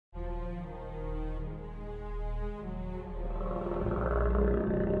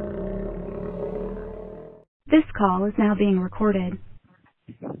This call is now being recorded.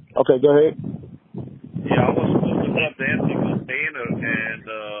 Okay, go ahead. Yeah, I was supposed to grab the empty container,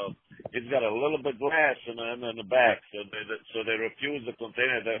 and it's got a little bit glass in the back, so they refused the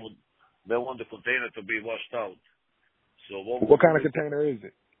container. They want the container to be washed out. So what kind of container is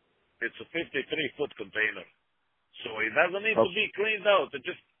it? It's a 53-foot container, so it doesn't need to be cleaned out. It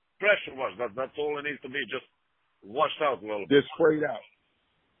just pressure washed. That's all it needs to be, just washed out a little bit. Just sprayed out.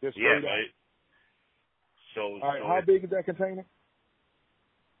 Just sprayed out. Right. So, all right, how big is that container?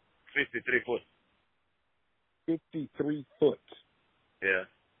 53 foot. 53 foot. Yeah.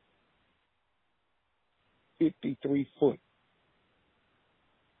 53 foot.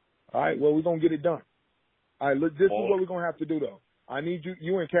 All right, well, we're going to get it done. All right, look, this is what we're going to have to do, though. I need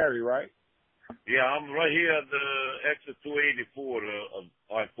you and Carrie, right? Yeah, I'm right here at the exit 284 of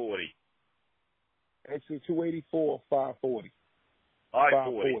I-40. Exit 284, 540.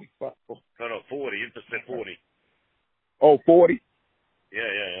 I-40. 540. No, 40. Interstate 40. Oh, 40?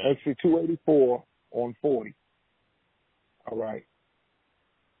 Yeah. Exit 284 on 40. All right.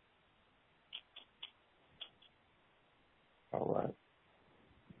 All right.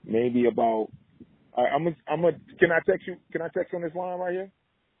 Maybe about. All right, can I text you? Can I text you on this line right here?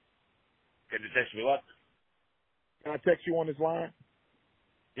 Can you text me what? Can I text you on this line?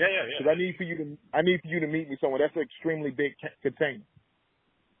 Yeah. Because I need for you to meet me somewhere. That's an extremely big container.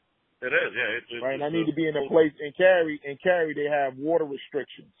 It is, yeah. It's right, and I need to be in a place. In Cary, they have water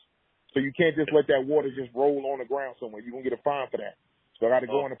restrictions, so you can't just let that water just roll on the ground somewhere. You're gonna get a fine for that. So I got to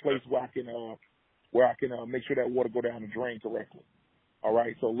go in a place where I can make sure that water go down the drain correctly. All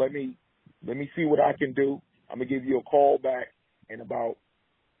right. So let me see what I can do. I'm gonna give you a call back in about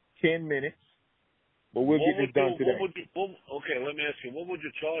 10 minutes, but we'll get this done today. Okay, let me ask you, what would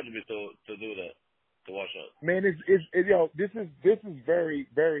you charge me to do that, to wash out? Man, this is very,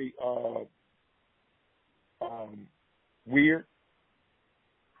 very weird.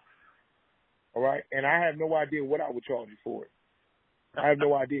 All right, and I have no idea what I would charge you for it. I have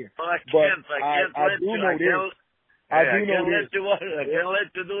no idea. I can't let you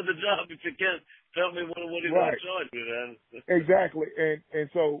do the job if you can't tell me what you're going to charge me, man. Exactly, and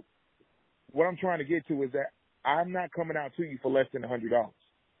so what I'm trying to get to is that I'm not coming out to you for less than $100.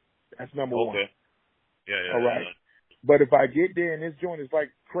 That's number one. Yeah. All right. But if I get there and this joint is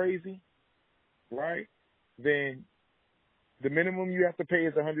like crazy, right, then the minimum you have to pay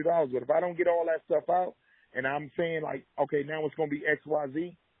is $100. But if I don't get all that stuff out and I'm saying like, okay, now it's going to be X, Y,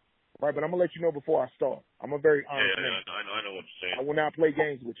 Z, right, but I'm going to let you know before I start. I'm a very honest man. I know what you're saying. I will not play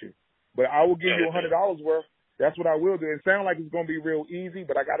games with you. But I will give you $100 worth. That's what I will do. It sounds like it's going to be real easy,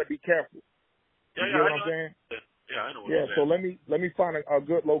 but I got to be careful. You know what I'm saying? Yeah, I know what you're saying. So let me find a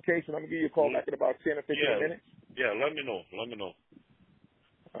good location. I'm going to give you a call back in about 10 or 15 minutes. Yeah, let me know.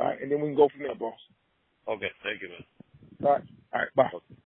 All right, and then we can go from there, boss. Okay, thank you, man. All right, bye. Okay.